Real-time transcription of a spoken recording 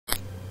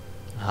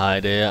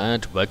Hi there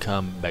and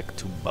welcome back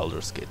to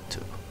Baldur's Gate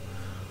 2.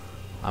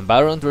 I'm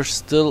Byron and we're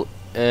still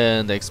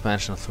in the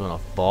expansion of Throne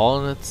of Bhaal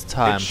and it's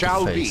time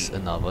to face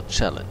another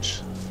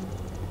challenge.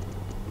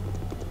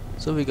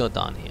 So we go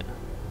down here.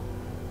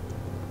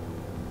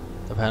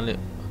 Apparently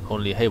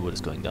only Haywood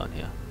is going down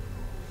here.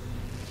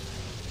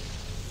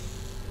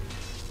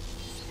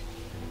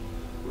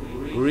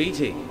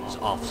 Greetings,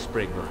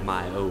 offspring of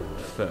my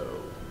old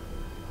foe.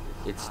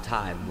 It's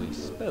time we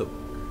spoke,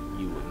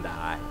 you and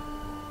I.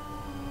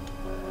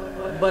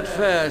 But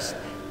first,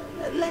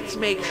 let's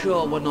make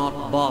sure we're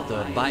not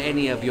bothered by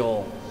any of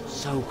your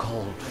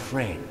so-called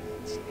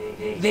friends.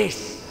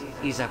 This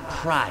is a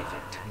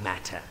private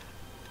matter.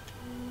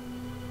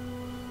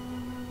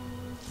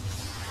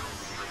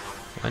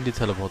 And he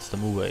teleports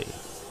them away.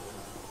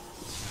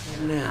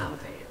 Now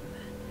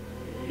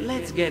then,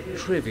 let's get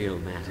trivial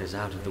matters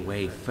out of the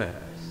way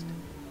first.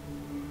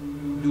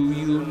 Do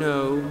you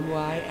know who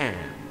I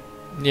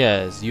am?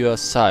 Yes, you are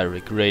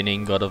Cyric,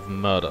 reigning god of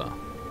murder.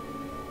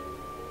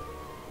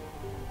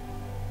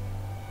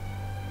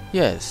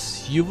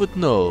 Yes, you would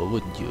know,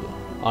 wouldn't you?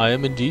 I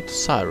am indeed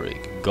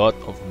Cyric, god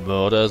of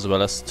murder as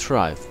well as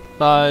strife,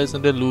 lies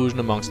and illusion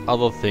amongst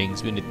other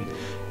things we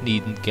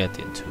needn't get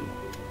into.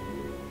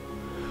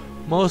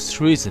 Most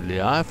recently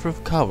I've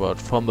recovered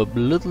from a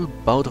little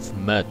bout of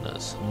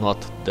madness,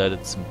 not that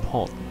it's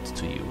important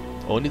to you,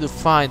 only to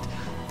find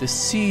the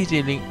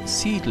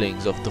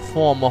seedlings of the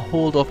former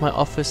hold of my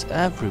office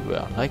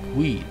everywhere, like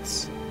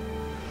weeds.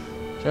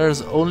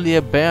 There's only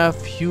a bare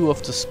few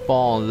of the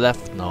spawn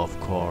left now, of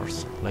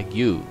course, like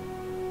you.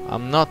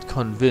 I'm not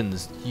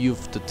convinced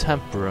you've the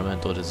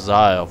temperament or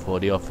desire for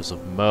the office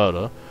of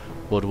murder,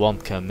 but one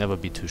can never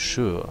be too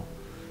sure.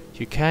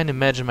 You can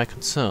imagine my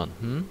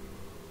concern,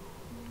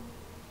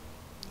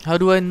 How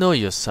do I know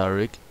you're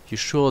Cyric? You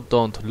sure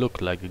don't look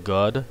like a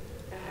god.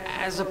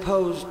 As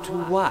opposed to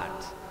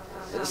what?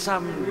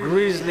 Some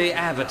grisly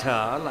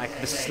avatar like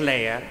the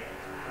Slayer?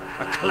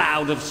 A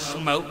cloud of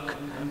smoke?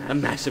 A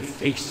massive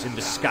face in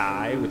the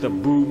sky with a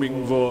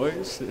booming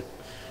voice?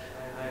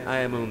 I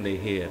am only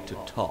here to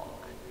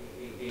talk,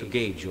 to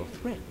gauge your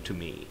threat to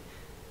me,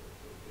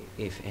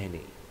 if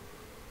any.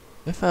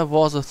 If I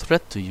was a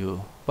threat to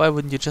you, why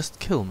wouldn't you just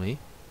kill me?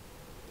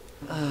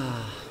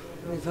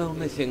 If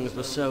only things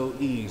were so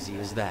easy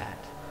as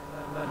that.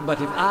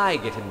 But if I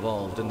get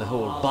involved in the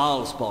whole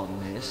Bhaal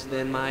spawn mess,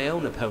 then my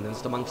own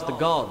opponents amongst the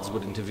gods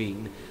would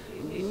intervene.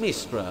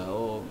 Mistra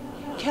or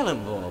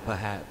Kelemvor,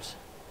 perhaps.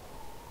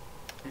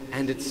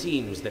 And it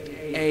seems that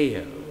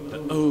Ao,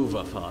 the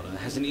Overfather,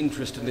 has an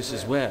interest in this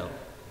as well.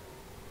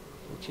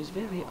 Which is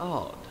very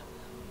odd.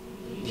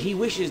 He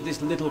wishes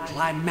this little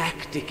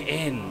climactic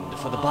end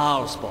for the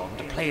Bhaal spawn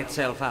to play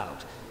itself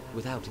out,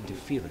 without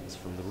interference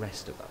from the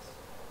rest of us.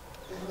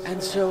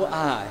 And so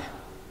I,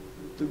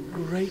 the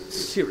great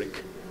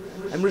Cyric,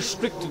 am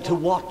restricted to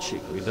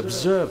watching and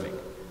observing.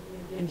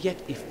 And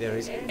yet if there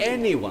is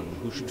anyone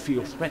who should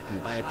feel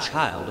threatened by a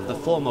child of the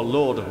former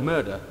Lord of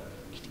Murder,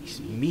 it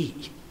is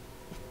me.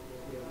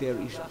 There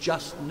is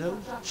just no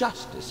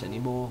justice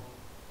anymore.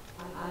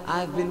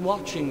 I've been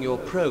watching your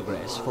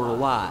progress for a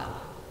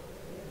while.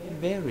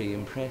 Very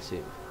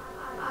impressive.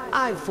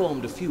 I've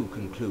formed a few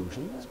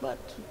conclusions, but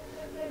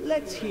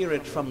let's hear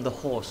it from the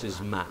horse's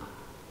mouth.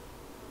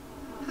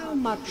 How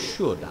much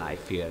should I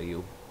fear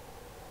you?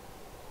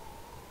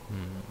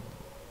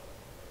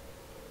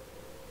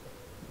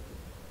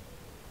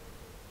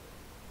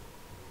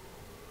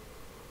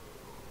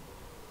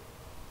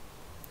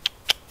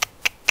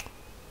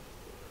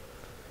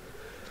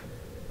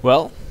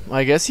 Well,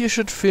 I guess you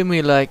should fear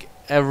me like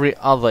every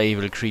other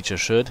evil creature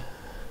should.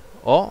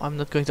 Or I'm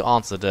not going to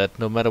answer that.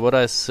 No matter what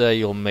I say,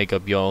 you'll make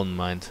up your own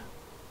mind.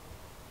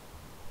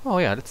 Oh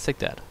yeah, let's take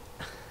that.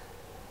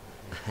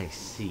 I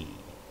see.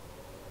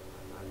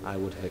 I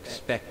would have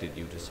expected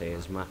you to say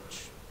as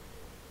much.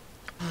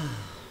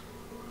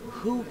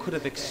 Who could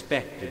have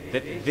expected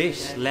that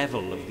this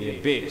level of the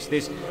abyss,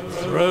 this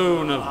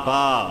Throne of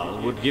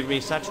Bhaal, would give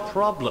me such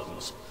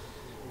problems?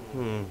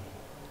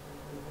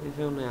 If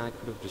only I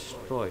could have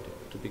destroyed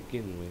it to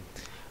begin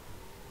with.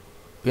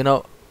 You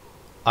know,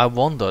 I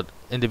wondered,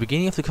 in the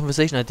beginning of the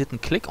conversation I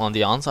didn't click on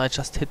the answer, I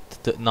just hit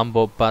the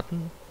number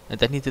button and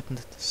then he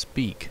didn't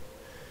speak.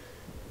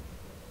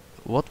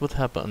 What would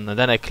happen? And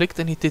then I clicked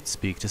and he did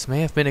speak. This may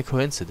have been a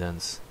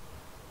coincidence.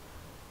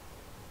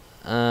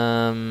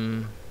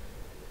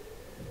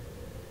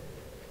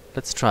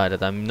 Let's try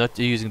that. I'm not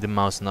using the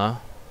mouse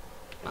now.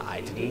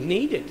 I didn't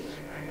need it.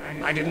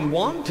 I didn't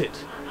want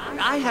it.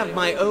 I have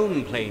my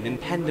own plane in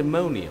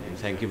Pandemonium,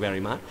 thank you very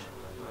much.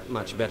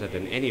 Much better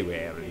than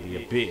anywhere in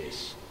the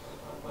abyss.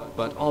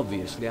 But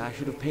obviously I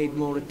should have paid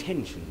more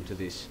attention to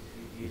this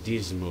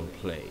dismal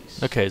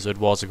place. Okay, so it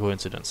was a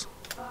coincidence.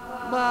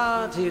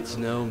 But it's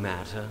no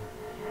matter.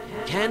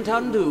 Can't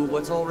undo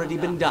what's already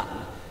been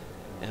done.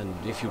 And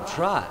if you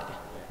try,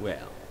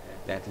 well,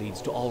 that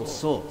leads to all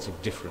sorts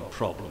of different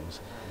problems.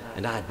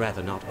 And I'd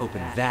rather not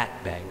open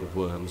that bag of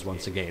worms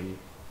once again.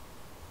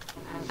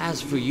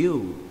 As for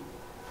you,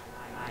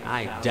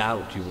 I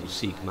doubt you will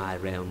seek my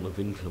realm of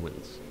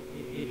influence.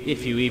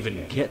 If you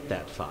even get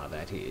that far,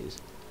 that is.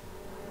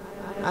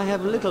 I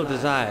have little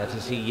desire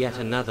to see yet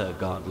another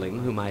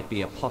godling who might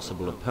be a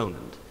possible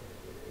opponent,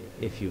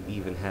 if you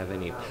even have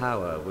any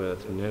power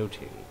worth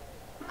noting.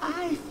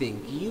 I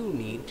think you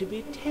need to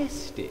be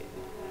tested.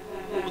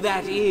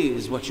 That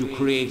is what you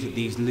created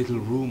these little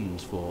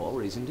rooms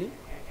for, isn't it?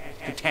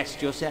 To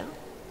test yourself?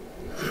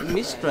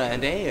 Mistra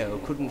and Ao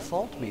couldn't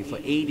fault me for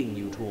aiding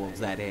you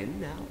towards that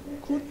end, now,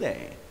 could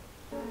they?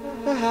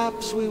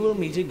 Perhaps we will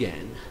meet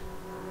again.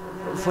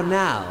 For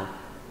now,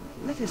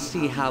 let us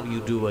see how you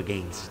do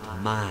against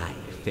my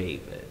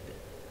favored.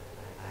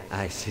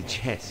 I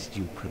suggest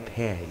you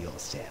prepare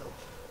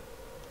yourself.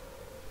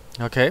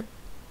 Okay.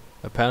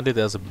 Apparently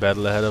there's a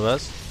battle ahead of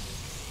us.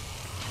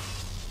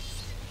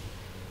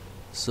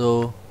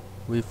 So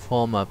we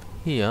form up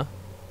here.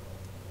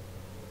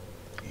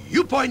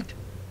 You point,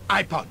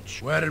 I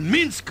punch. Where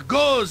Minsk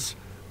goes,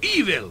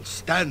 evil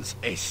stands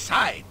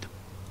aside.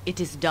 It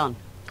is done.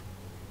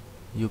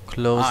 You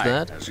close Aye,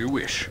 that. as you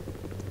wish.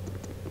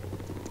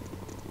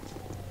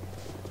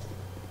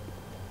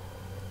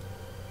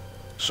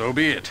 So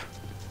be it.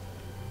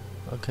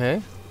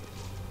 Okay.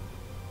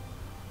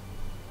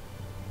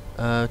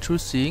 True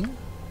seeing.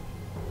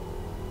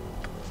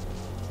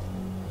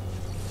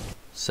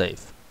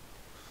 Save.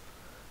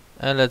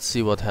 And let's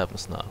see what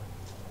happens now.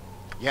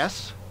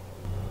 Yes?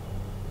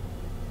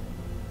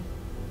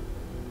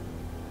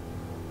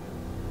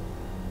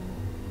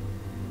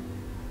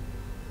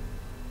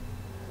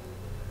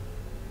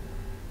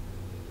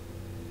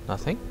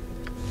 Nothing?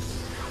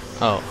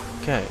 Oh,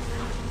 okay.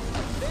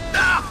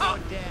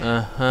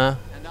 Uh-huh.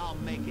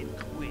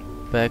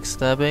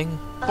 Backstabbing.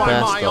 By my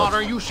Bastard.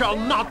 honor, you shall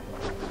not.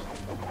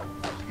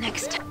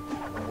 Next.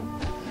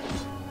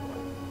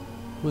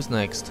 Who's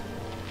next?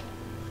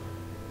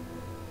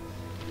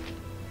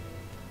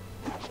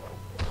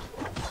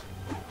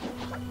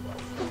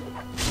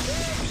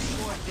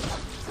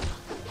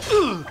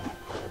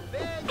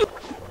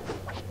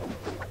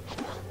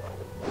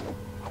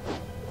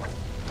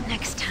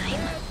 Next time.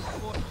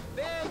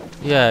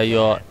 Yeah,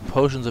 your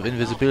potions of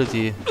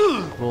invisibility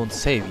won't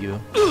save you.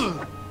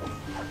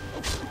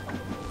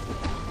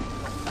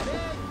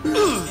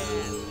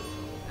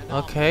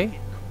 Okay.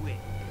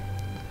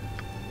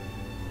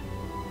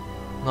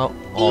 No,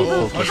 all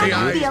Evil focus the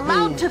cannot on be you. eyes,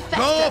 allowed to Go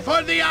fester.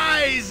 for the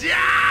eyes,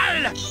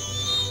 yeah!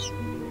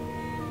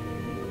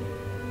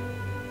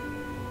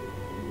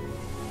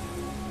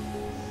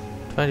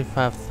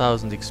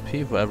 25,000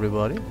 XP for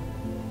everybody.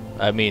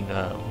 I mean,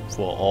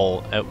 for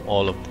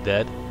all of the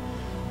dead.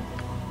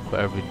 For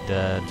every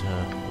dead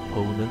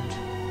opponent.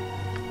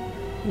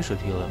 You should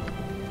heal him.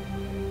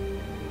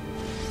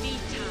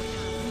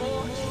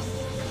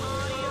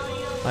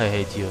 I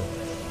hate you.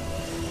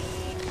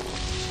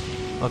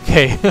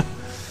 Okay.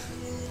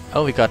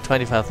 Oh, we got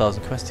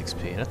 25,000 quest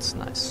XP. That's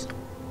nice.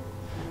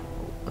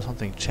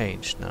 Something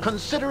changed now.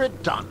 Consider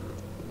it done.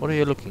 What are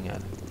you looking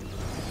at?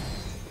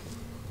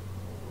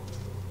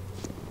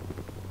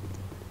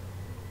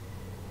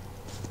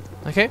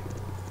 Okay.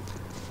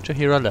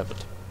 Jahira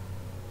leveled.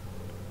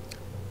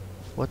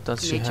 What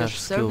does she Nature's have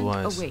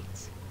skill-wise? servant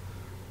awaits.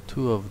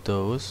 2 of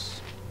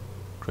those.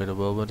 Greater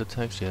whirlwind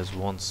attack. She has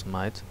 1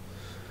 smite.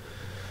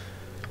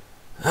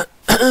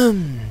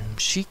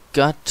 She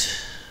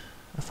got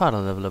a fighter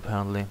level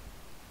apparently.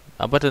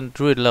 But a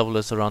druid level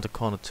is around the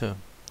corner too.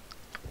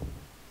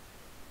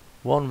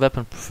 1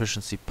 weapon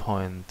proficiency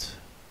point.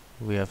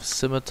 We have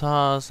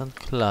scimitars and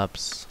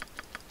clubs.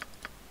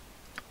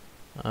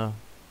 Oh,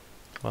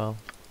 well.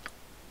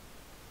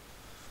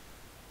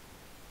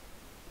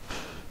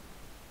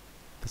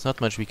 There's not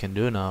much we can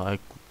do now.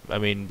 I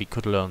mean, we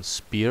could learn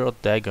spear or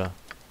dagger.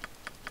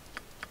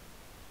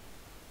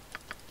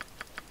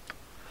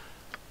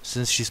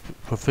 Since she's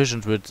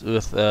proficient with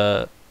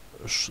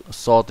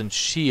sword and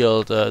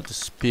shield, the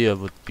spear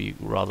would be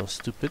rather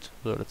stupid.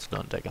 So let's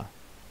learn dagger.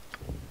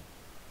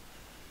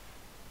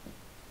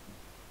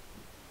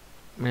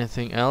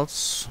 Anything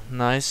else?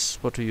 Nice.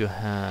 What do you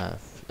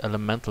have?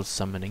 Elemental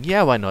summoning.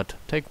 Yeah, why not?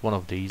 Take one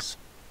of these.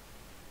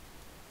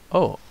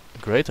 Oh,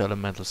 great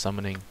elemental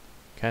summoning.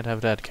 Can't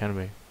have that, can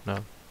we?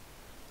 No.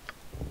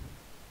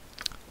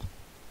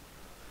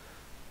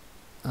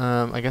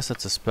 I guess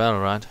that's a spell,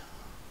 right?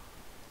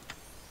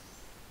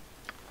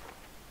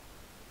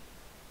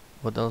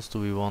 What else do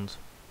we want?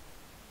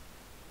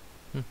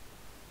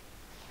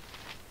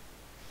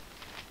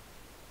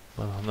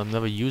 Well, I'm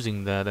never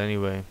using that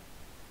anyway.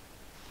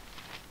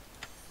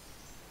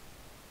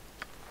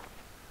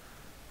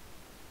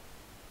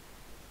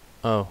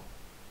 Oh.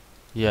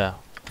 Yeah,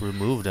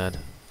 remove that.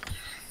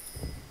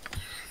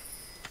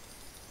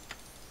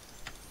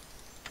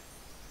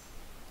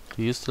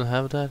 Do you still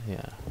have that?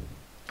 Yeah.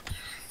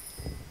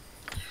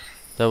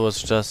 That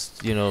was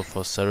just, you know,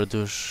 for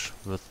Zaradush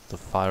with the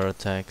fire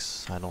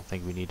attacks. I don't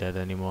think we need that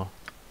anymore.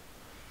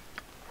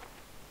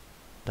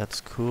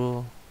 That's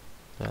cool.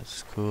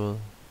 That's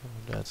cool.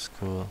 That's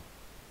cool.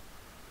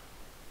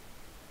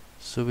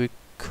 So we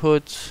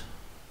could...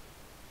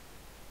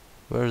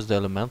 Where is the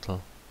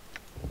elemental?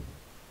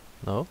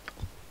 No?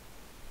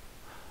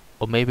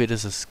 Or maybe it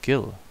is a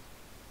skill.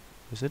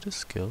 Is it a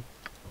skill?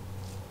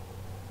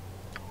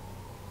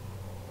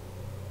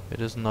 It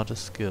is not a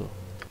skill.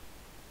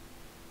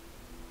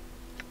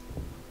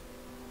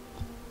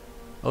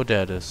 Oh,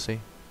 there it is, see?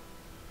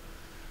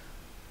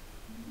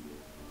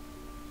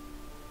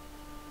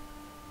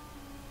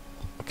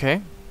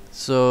 Okay,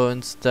 so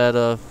instead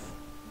of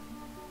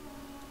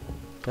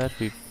that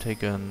we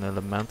take an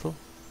elemental.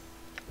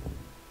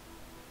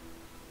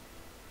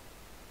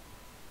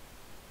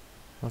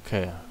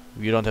 Okay,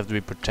 we don't have to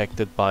be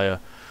protected by a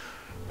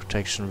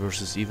protection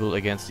versus evil,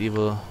 against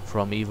evil,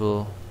 from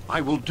evil.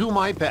 I will do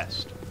my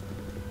best.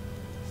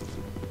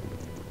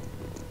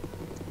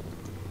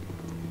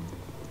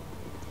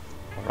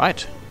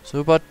 Alright,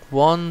 so but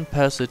one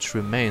passage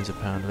remains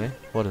apparently.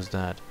 What is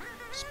that?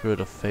 Spirit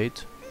of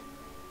Fate.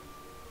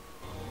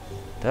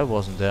 That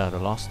wasn't there the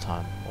last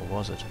time, or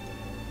was it?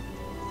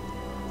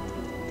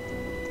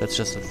 That's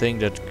just a thing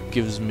that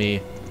gives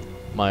me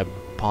my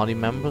party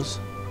members.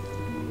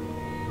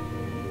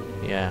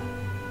 Yeah.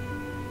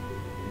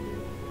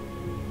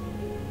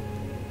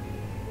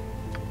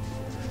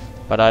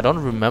 But I don't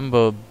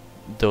remember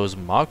those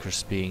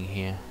markers being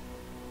here.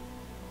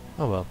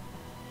 Oh well.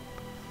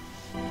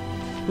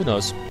 Who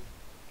knows?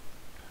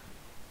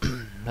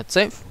 Let's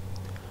save.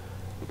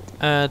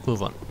 And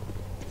move on.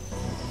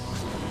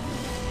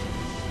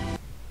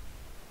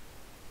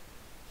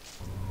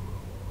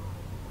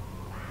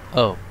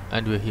 Oh,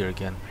 and we're here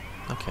again.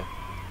 Okay.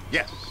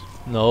 Yes.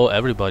 No,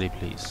 everybody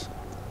please.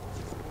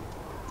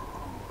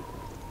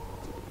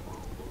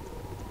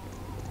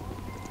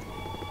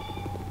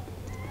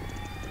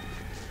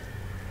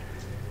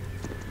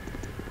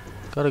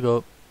 Gotta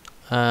go.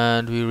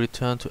 And we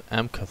return to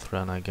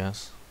Amkethran, I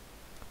guess.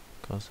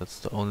 Because that's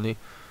the only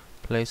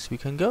place we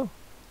can go.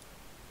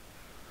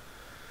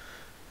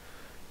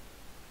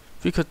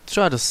 We could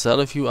try to sell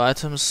a few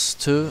items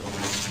too.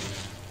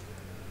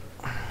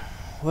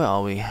 Where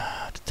are we?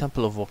 The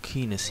Temple of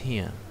Wakeen is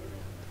here.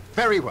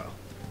 Very well.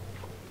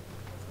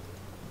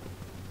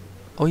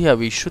 Oh yeah,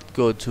 we should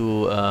go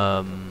to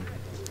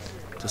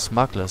the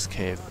Smuggler's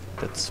Cave.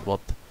 That's what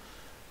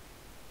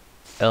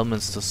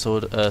Elminster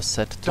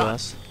said to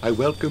us. I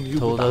welcome you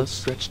Told with us.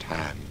 outstretched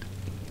hand.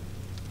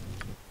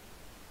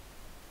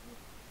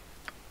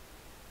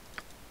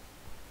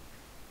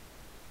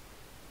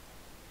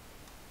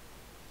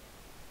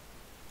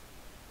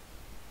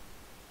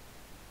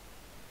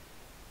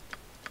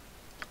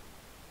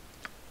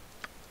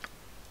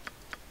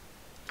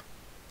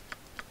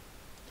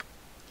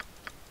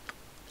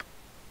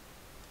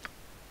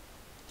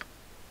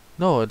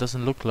 No, it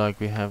doesn't look like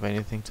we have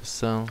anything to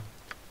sell.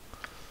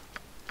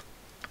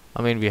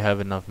 I mean, we have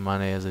enough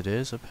money as it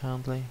is,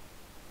 apparently.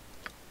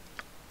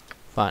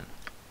 Fine.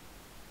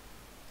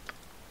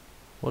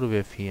 What do we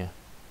have here?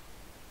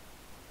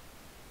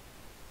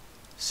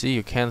 See,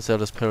 you can sell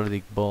those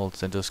paralytic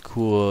bolts and those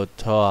cool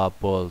Toa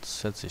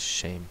bolts. That's a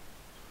shame.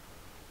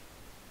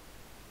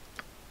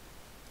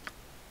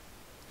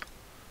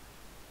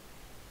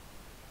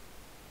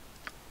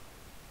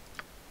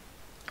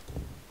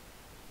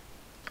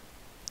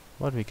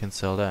 What, we can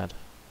sell that?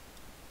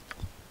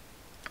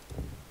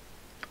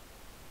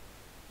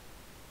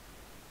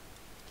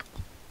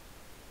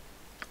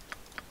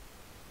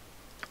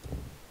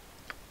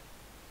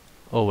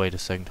 Oh, wait a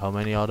second, how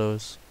many are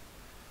those?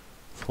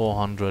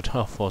 400,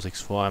 oh,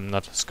 464, I'm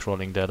not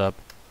scrolling that up.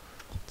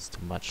 It's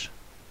too much.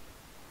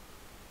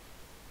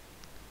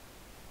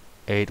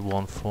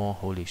 814,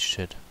 holy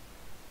shit.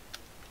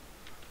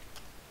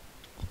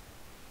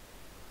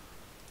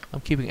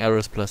 I'm keeping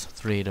errors plus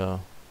 3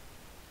 though.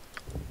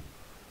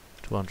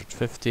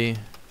 250.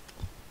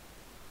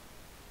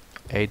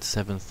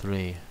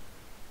 873.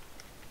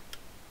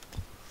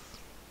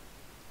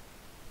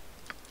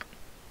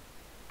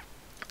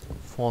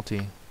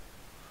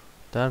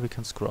 There we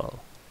can scroll.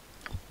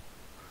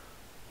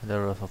 And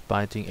error of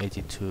biting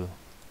 82.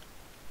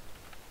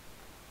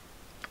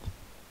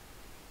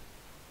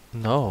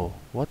 No,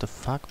 what the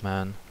fuck,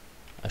 man?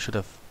 I should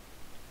have.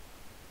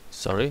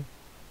 Sorry?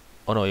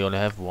 Oh no, you only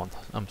have one.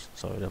 I'm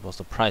sorry, that was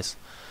the price,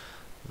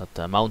 not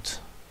the amount.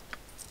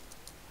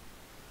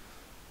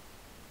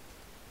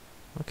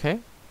 Okay,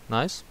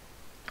 nice.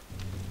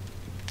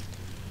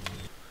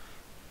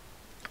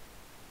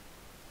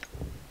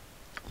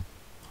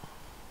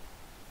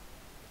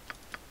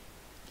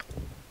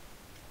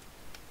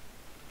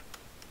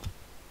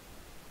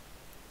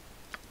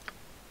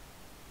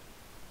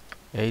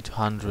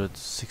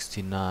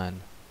 $869.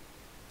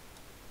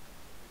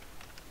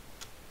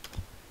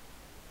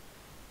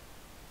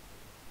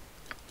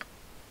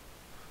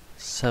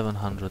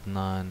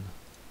 $709.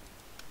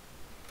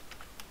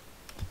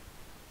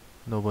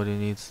 Nobody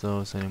needs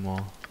those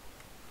anymore.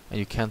 And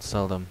you can't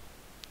sell them.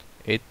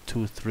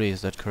 823,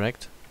 is that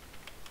correct?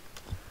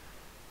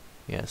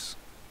 Yes.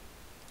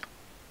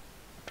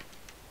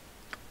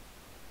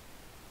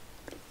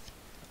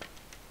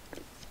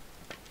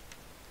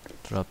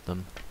 Drop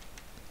them.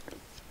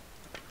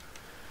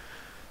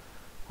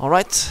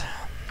 Alright.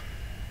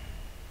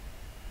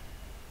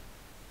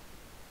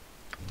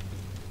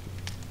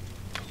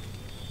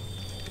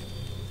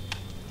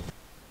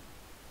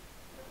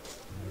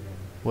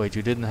 Wait,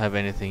 you didn't have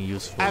anything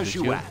useful, As did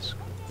you you? ask.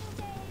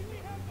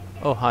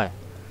 Oh, hi.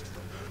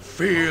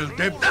 Feel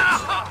the...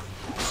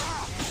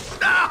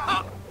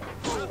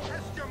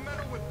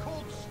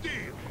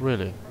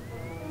 Really?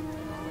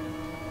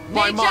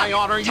 By my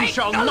honor, you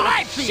shall not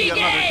life see she another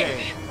gave!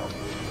 day.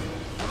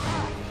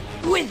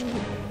 With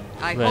me.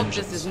 I hope this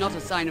Vengeance. is not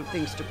a sign of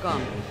things to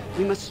come.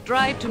 We must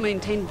strive to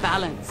maintain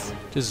balance.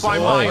 This is By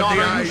all. my the honor,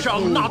 you eyes,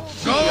 shall Boo. not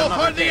see Go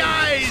another for the day.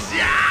 eyes!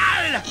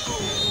 Yeah!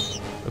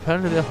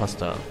 Apparently they're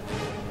hostile.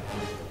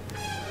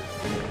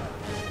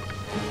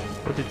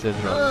 What did they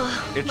do?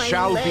 Ugh, It my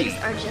shall legs be.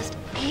 are just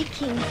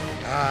aching.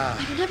 Ah,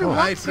 I've never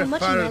I walked so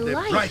much in prefer my the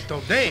life. bright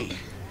of day.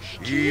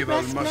 Can you Evil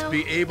rest must now?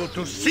 be able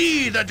to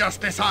see the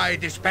justice I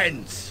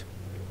dispense.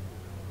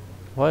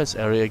 Why is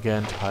Ari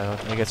again tired?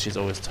 I guess she's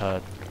always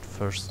tired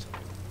first.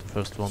 The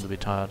first one to be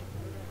tired.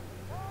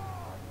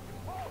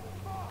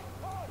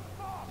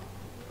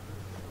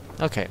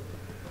 Okay.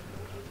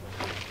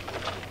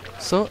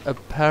 So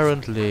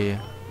apparently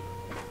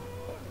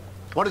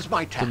What is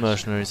my the task?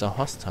 mercenaries are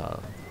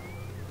hostile.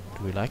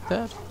 Do we like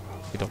that?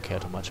 We don't care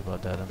too much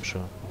about that, I'm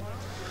sure.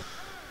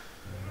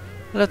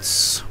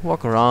 Let's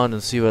walk around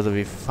and see whether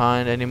we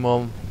find any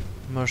more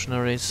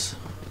mercenaries.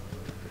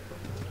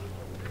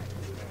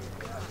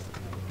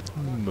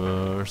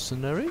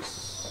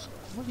 Mercenaries?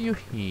 What are you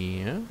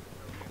here?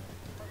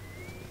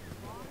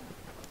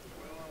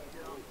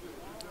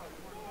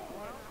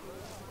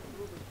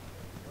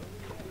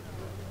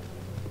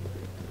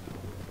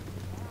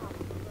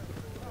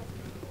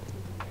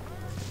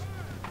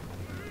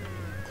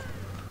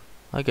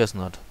 I guess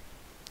not.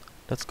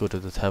 Let's go to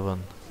the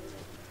tavern.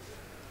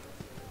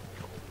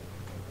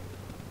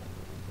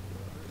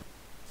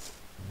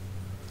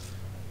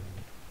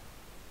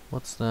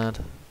 What's that?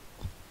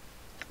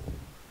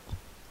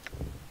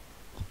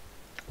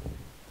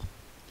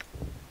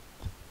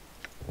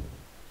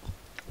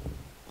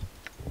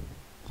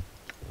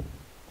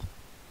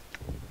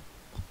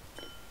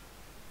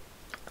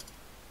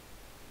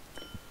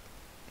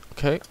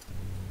 Okay.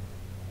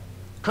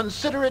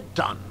 Consider it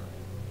done.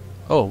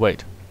 Oh,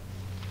 wait.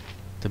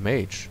 The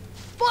mage.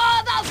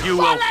 You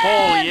will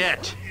fall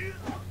yet.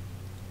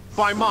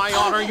 By my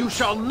honor, you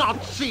shall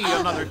not see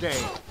another day.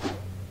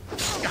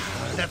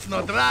 That's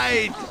not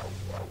right.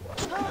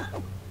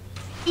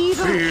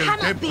 Evil Feel the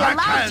cannot be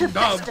allowed to backhand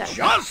of fester.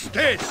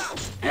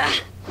 justice.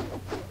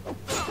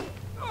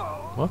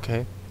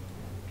 Okay.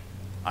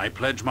 I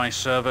pledge my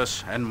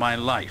service and my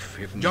life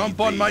if need Jump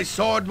on be. my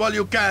sword while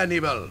you can,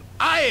 Evil.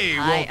 I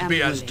won't am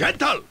be as willing.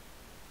 gentle.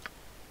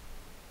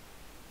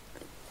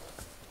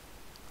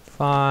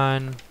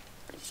 Fine.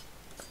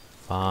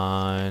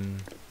 Fine.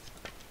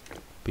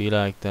 Be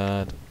like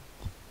that.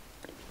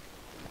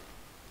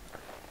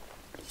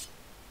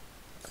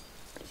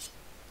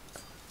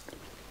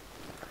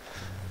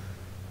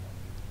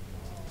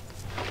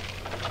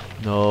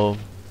 No.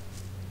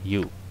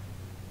 You.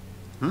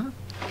 Hmm?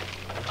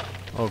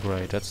 Oh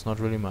great, that's not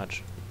really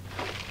much.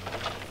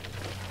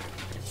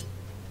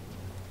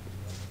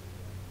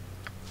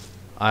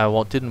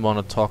 Didn't want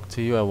to talk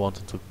to you, I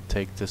wanted to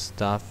take this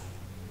stuff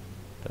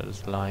that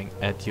is lying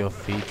at your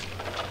feet.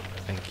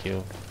 Thank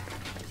you.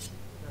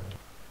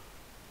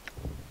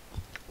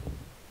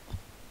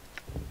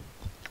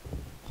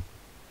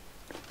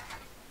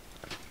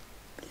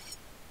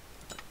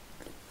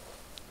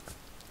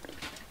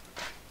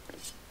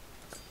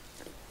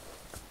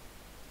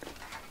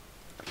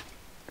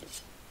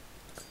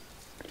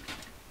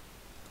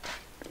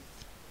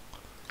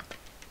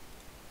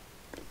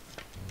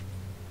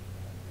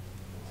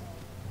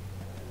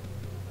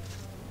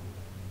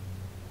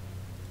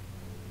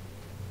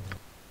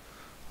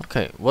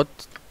 Okay, what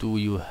do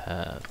you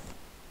have?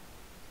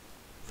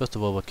 First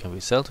of all, what can we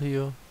sell to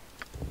you?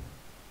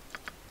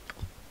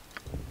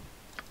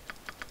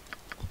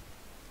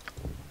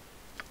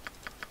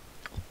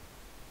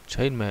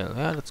 Chainmail,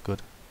 yeah, that's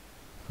good.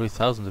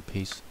 3,000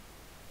 apiece.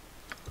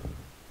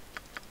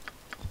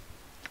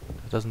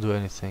 That doesn't do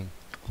anything.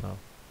 No.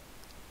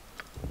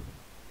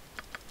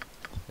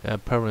 Yeah,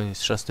 apparently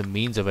it's just a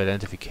means of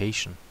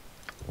identification.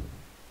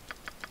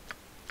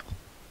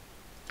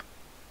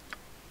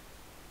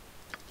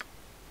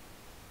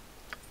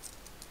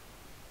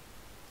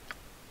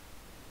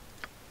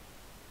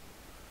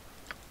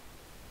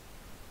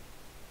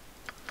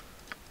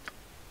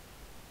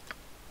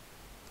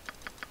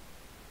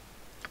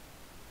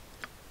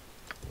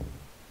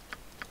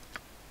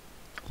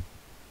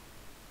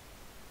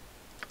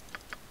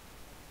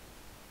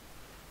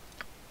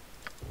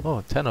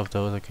 Oh, 10 of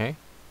those, okay.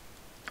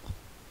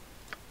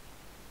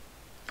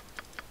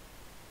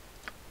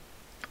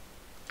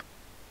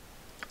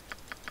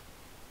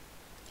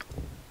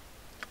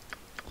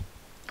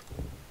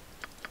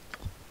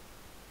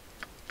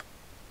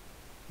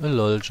 A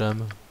lol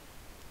gem.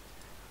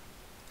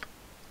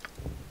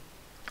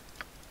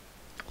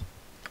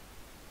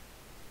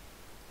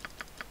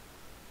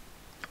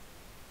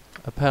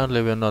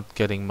 Apparently we're not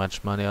getting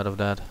much money out of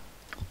that.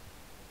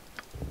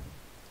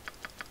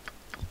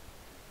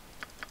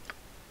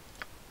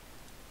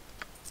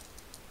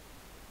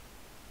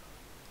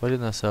 Why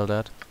didn't I sell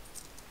that?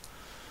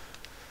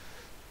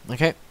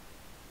 Okay.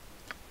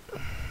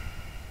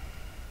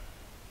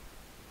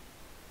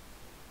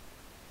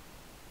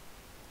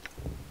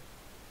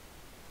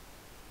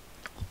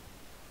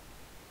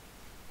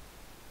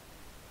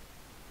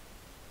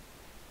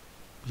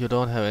 You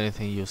don't have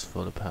anything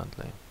useful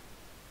apparently.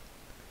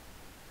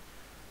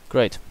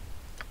 Great.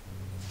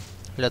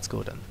 Let's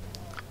go then.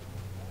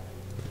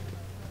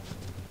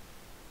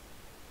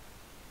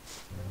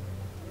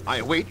 I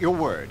await your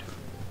word.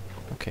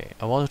 Okay,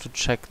 I wanted to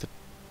check the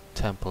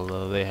temple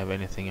whether they have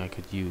anything I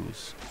could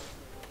use.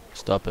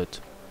 Stop it.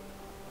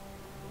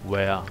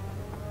 Where?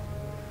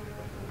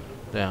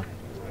 There.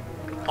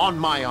 On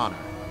my honor.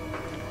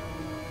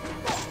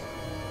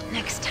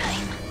 Next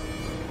time.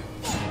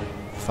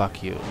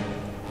 Fuck you.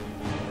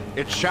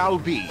 It shall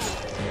be.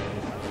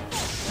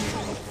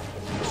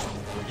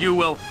 You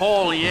will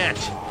fall yet.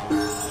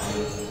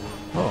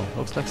 Oh,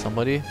 looks like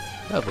somebody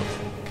leveled.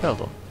 Killed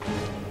him.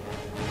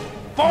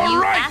 For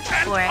You right asked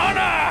and for it.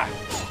 honor!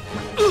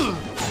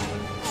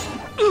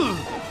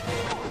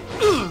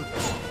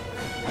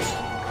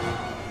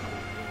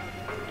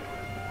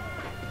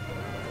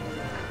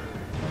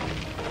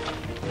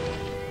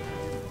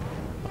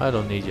 I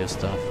don't need your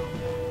stuff.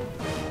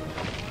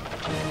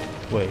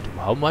 Wait,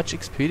 how much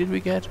XP did we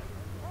get?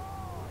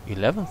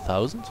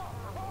 11,000?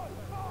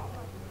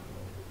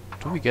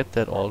 Do we get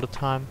that all the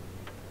time?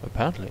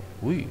 Apparently,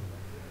 we.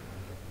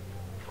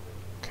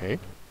 Okay.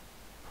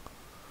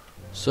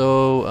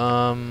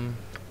 So,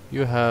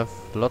 you have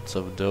lots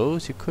of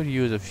those. You could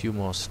use a few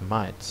more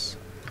smites.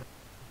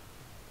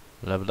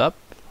 Leveled up.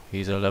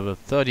 He's a level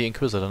 30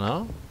 Inquisitor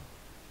now.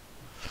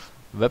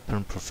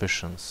 Weapon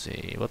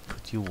proficiency. What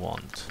could you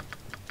want?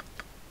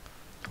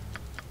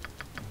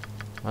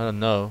 I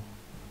don't know.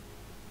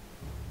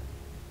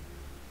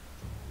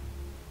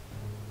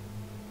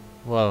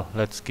 Well,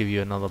 let's give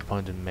you another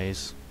point in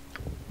mace.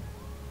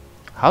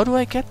 How do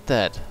I get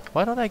that?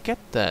 Why don't I get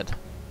that?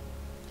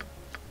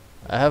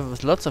 I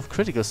have lots of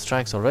critical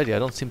strikes already. I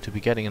don't seem to be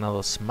getting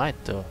another smite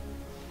though.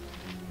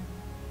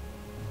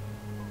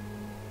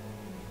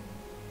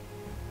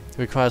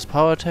 Requires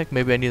power attack?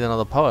 Maybe I need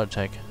another power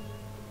attack.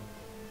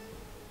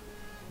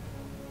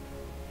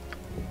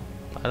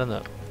 I don't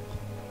know.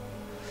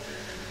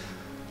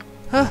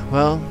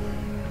 Well.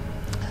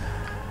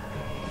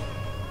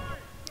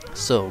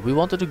 So, we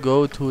wanted to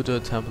go to the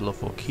Temple of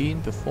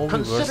Orkeen before we were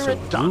Consider so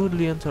it done.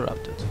 rudely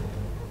interrupted.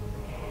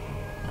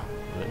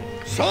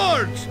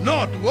 Swords,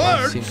 not That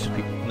words! seems to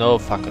be no,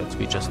 fuck it.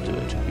 We just do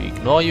it. We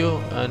ignore you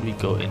and we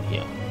go in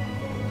here.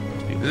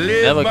 We will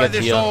Live never by get the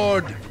here.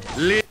 sword!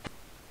 Live.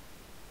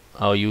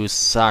 Oh, you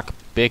suck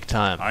big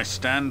time. I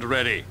stand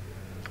ready.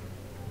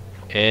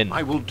 In.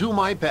 I will do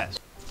my best.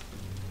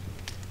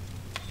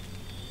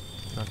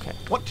 Okay.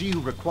 What do you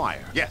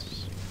require?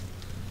 Yes.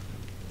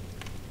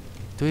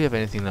 Do you have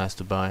anything nice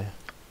to buy?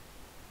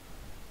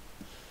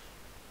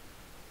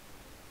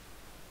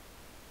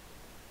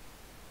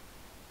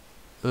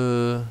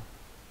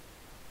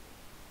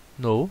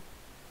 No.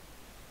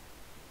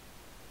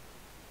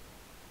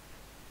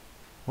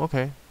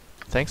 Okay.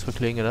 Thanks for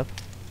clearing it up.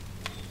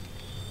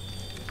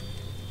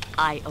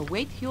 I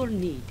await your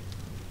need.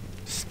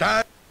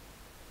 Stand.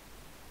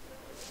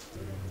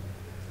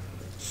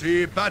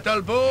 See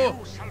battle bow.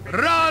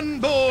 Run,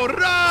 bow,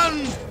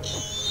 run!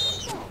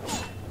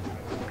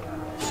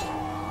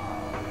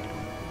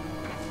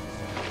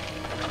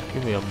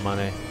 Give me your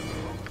money.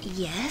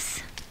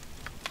 Yes?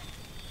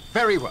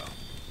 Very well.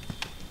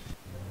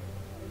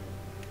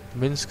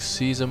 Minsk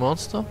sees a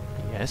monster?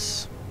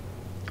 Yes.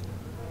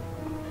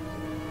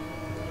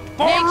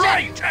 For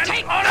right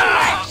and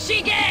honor!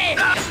 She gave!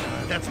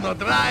 That's not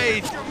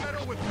right!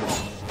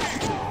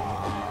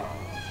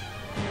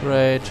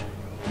 Great.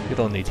 You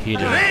don't need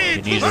healing. You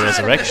Great! need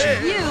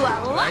resurrection. You a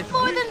lot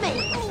more than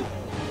me.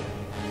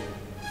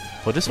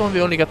 For this one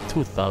we only got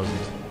 2,000.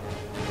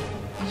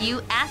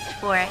 You asked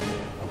for it.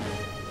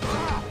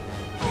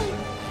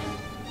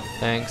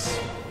 Thanks.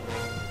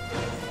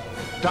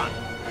 Done.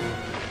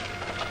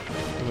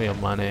 Give me your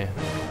money.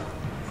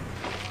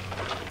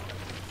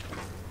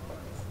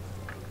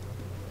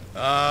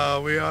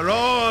 We are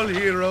all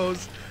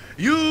heroes.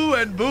 You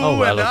and Boo Oh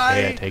well, and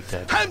okay, I I. take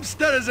that.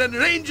 Hamsters and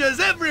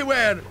rangers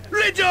everywhere.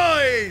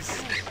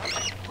 Rejoice!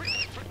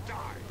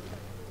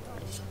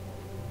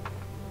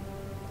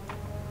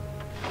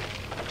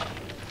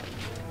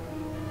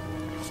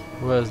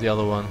 Where's the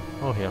other one?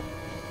 Oh, here.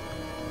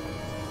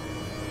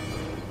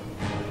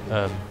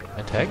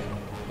 Attack?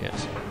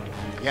 Yes.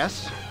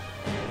 Yes.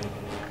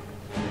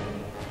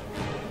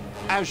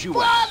 As you For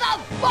wish. the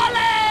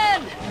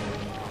fallen!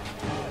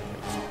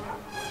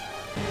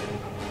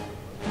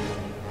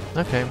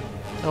 Okay.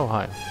 Oh,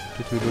 hi.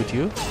 Did we loot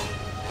you?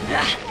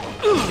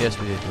 Yes,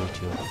 we did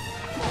loot you.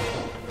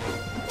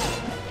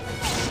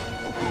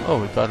 Oh,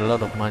 we got a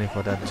lot of money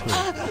for that too.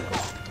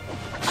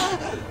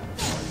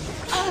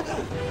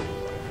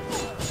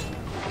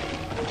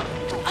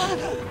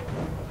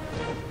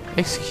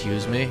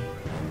 Excuse me.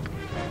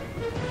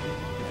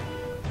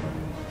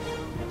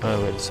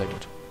 Oh, wait a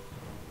second.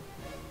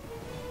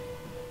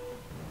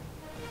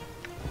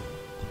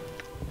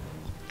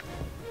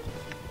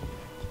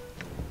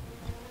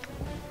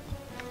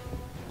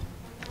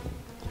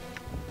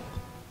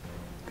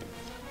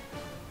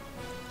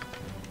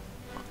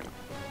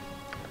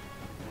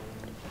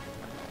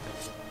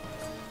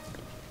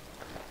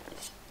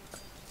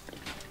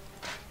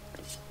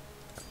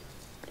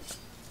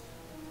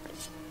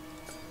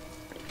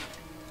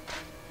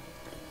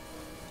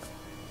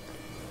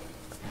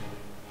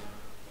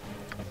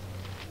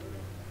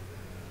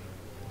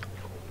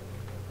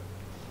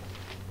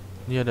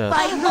 near that.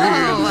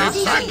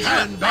 The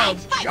backhand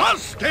of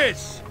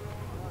justice!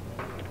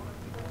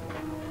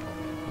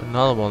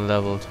 Another one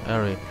leveled.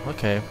 Area.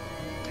 Okay. I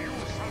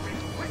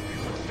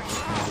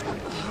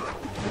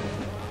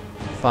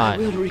Fine.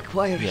 will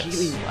require Yes,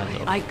 healing. I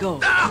know. I go.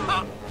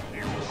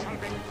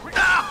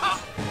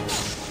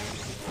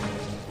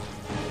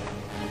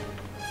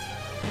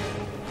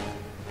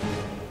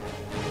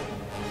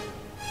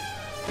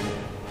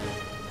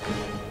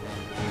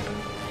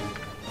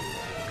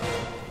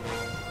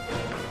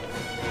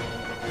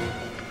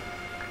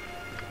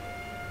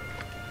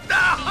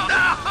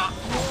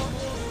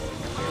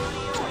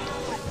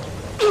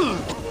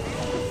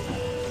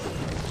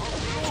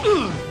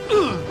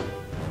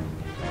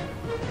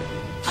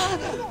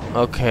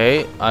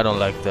 Okay, I don't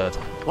like that.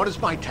 What is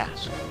my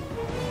task?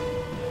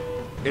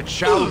 It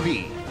shall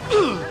be.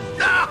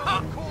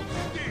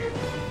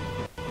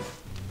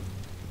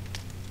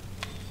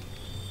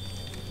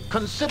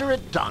 Consider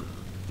it done.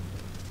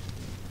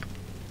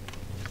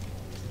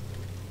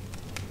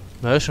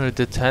 Mercenary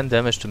did 10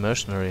 damage to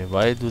mercenary.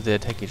 Why do they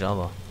attack each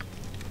other?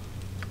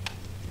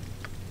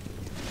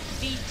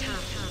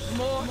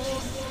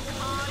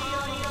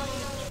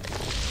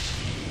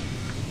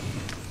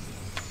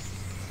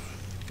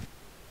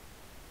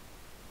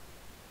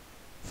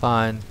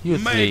 Fine, you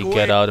three Make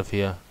get way. out of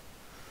here.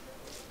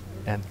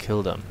 And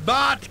kill them.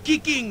 Butt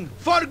kicking,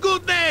 for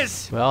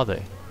goodness! Where are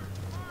they?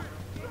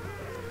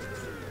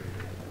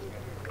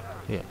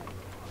 Here.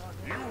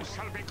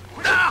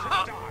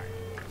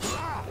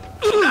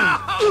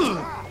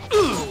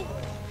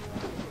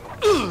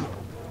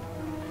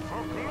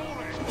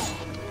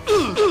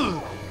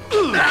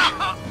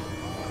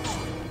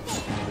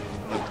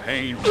 The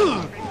pain.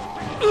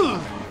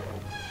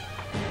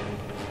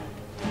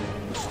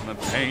 The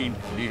pain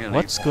nearly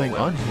What's going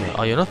on overwhelms here? me.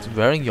 Are you not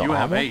wearing your You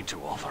have armor? aid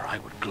to offer. I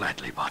would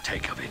gladly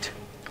partake of it.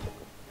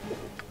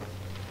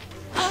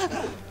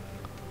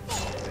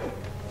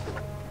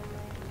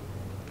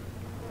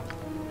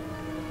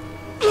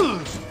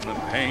 The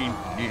pain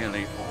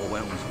nearly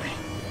overwhelms me.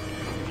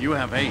 If you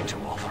have aid to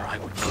offer, I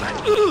would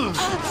gladly.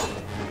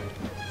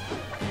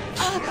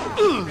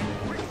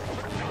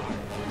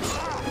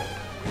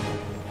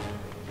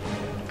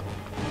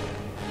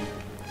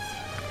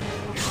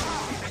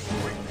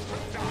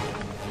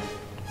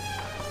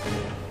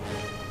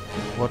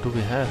 What do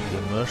we have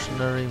here?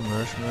 Mercenary,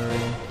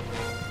 mercenary.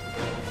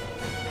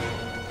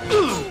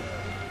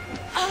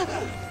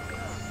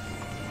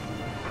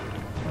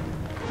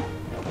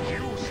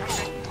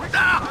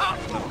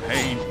 The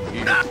pain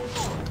nearly.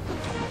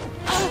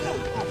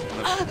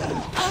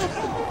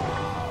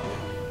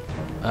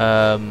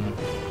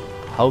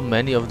 How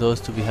many of those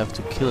do we have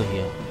to kill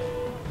here?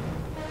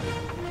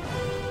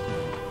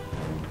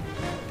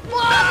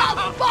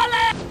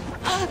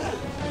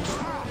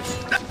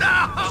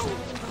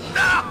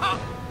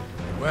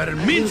 Where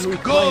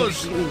Minsk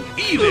goes,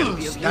 evil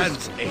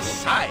stands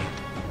aside.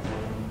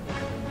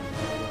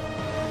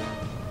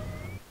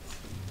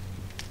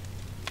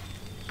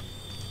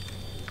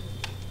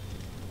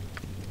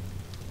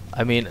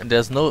 I mean,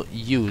 there's no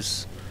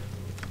use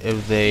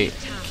if they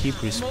keep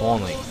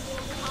respawning.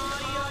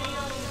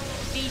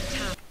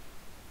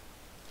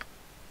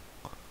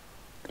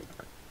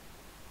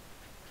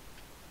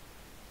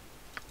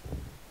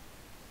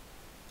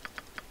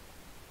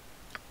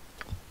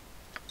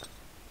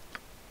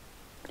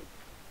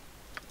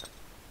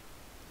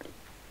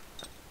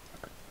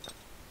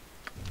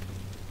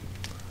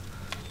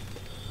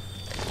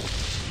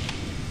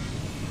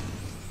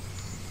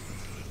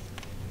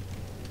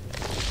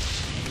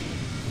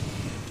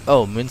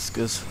 Oh, Minsk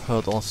is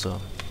hurt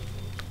also.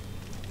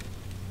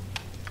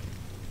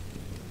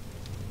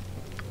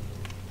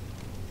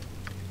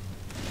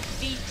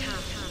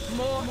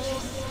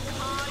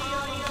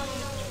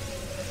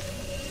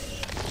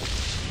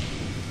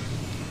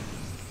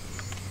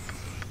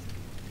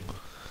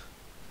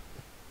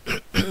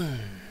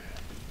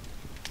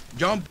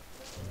 Jump.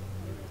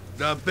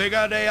 The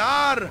bigger they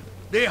are,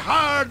 the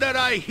harder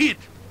I hit.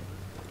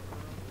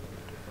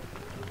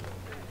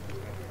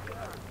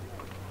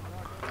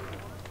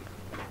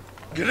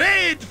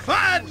 Great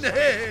fun!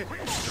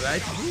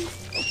 Right?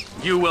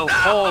 You will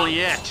fall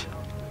yet.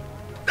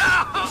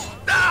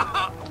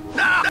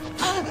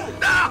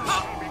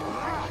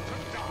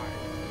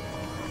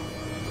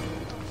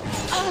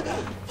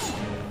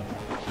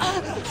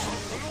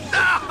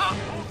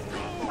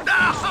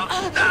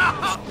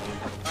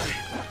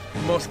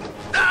 Most.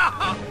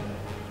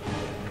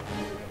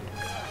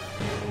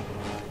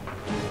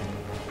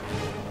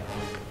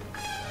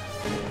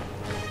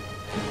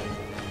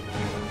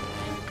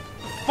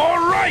 For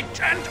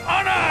right and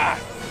honor!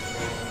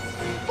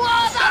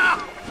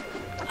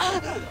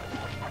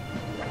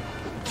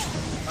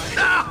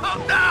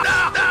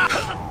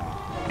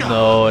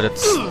 No,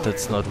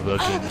 that's not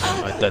working.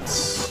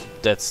 That's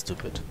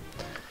stupid.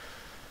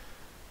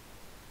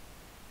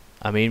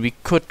 I mean, we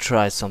could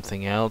try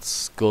something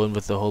else. Go in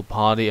with the whole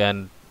party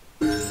and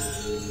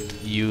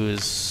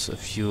use a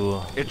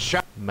few It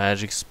shall.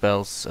 magic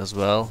spells as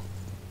well.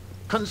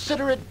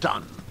 Consider it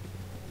done.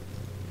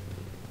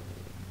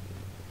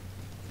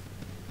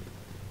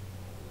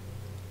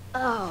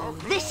 Oh,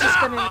 this is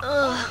gonna...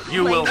 Ugh,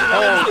 You my will legs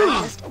fall. are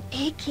just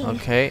aching.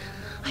 Okay.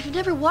 I've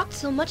never walked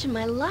so much in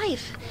my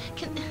life.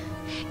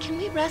 Can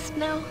we rest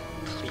now,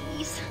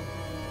 please?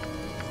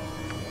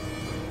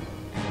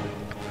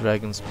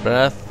 Dragon's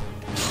Breath.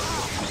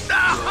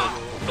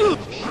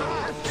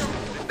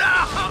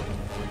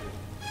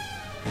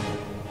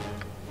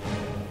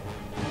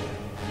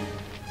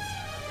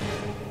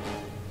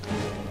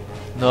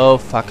 No,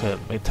 fuck him.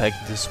 We take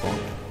this one.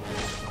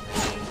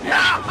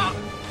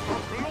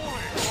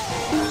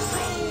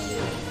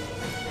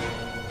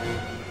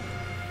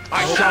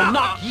 I shall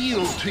not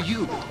yield to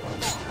you.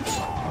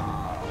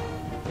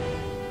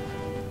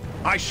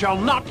 I shall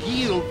not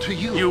yield to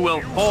you. You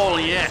will fall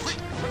yet.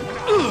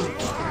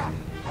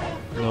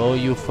 No,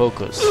 you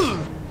focus.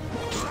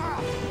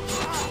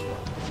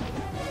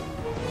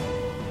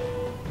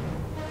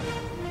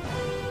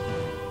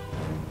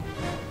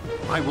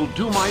 I will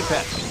do my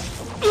best.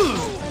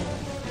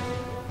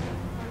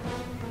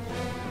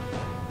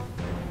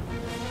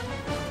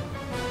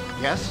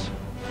 Yes?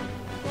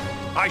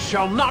 I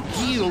shall not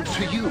yield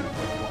to you.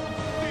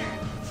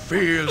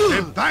 Feel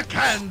the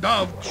backhand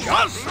of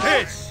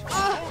justice!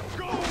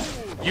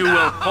 You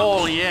will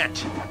fall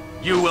yet.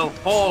 You will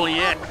fall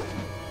yet.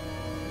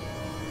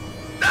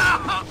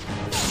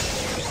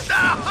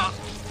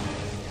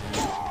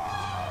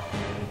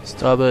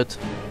 Stop it.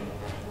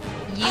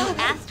 You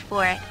asked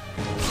for it.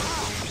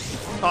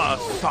 A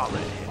solid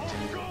hit.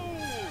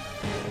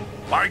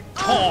 By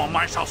Tom,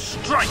 I shall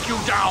strike you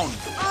down.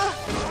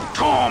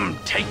 Tom,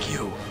 take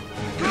you.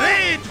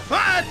 Great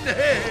fun!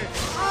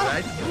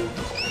 Right?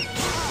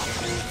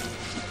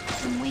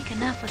 I'm weak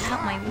enough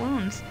without my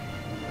wounds.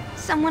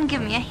 Someone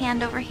give me a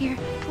hand over here,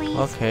 please.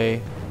 Okay.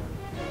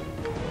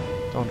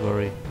 Don't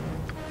worry.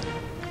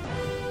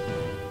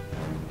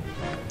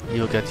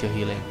 You'll get your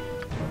healing.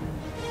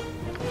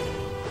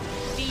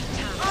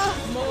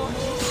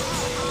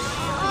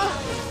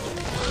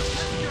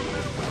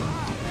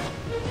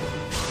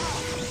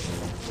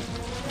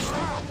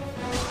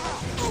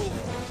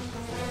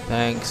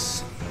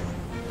 Thanks.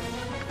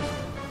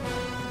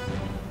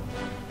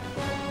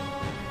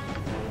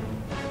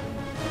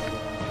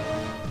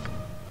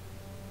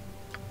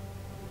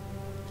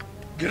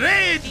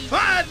 Great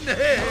fun!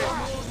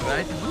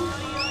 Right?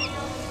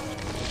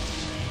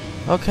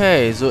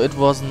 Okay, so it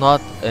was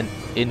not an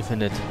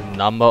infinite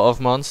number of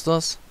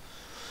monsters.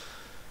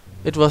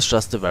 It was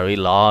just a very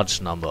large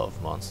number of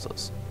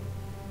monsters.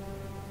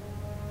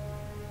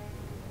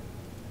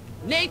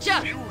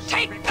 Nature,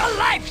 take the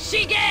life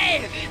she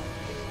gave!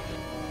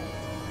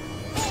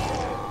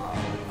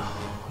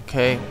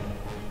 Okay.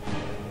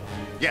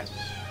 Yes.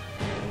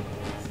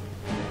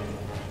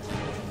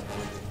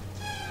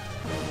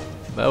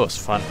 That was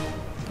fun.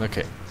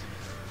 Okay.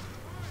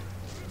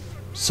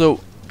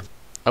 So,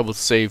 I will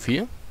save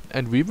here,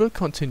 and we will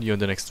continue in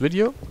the next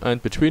video,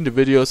 and between the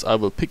videos I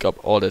will pick up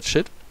all that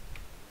shit,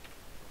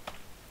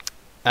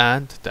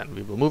 and then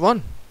we will move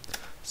on.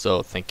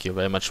 So, thank you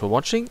very much for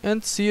watching,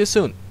 and see you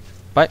soon.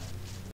 Bye.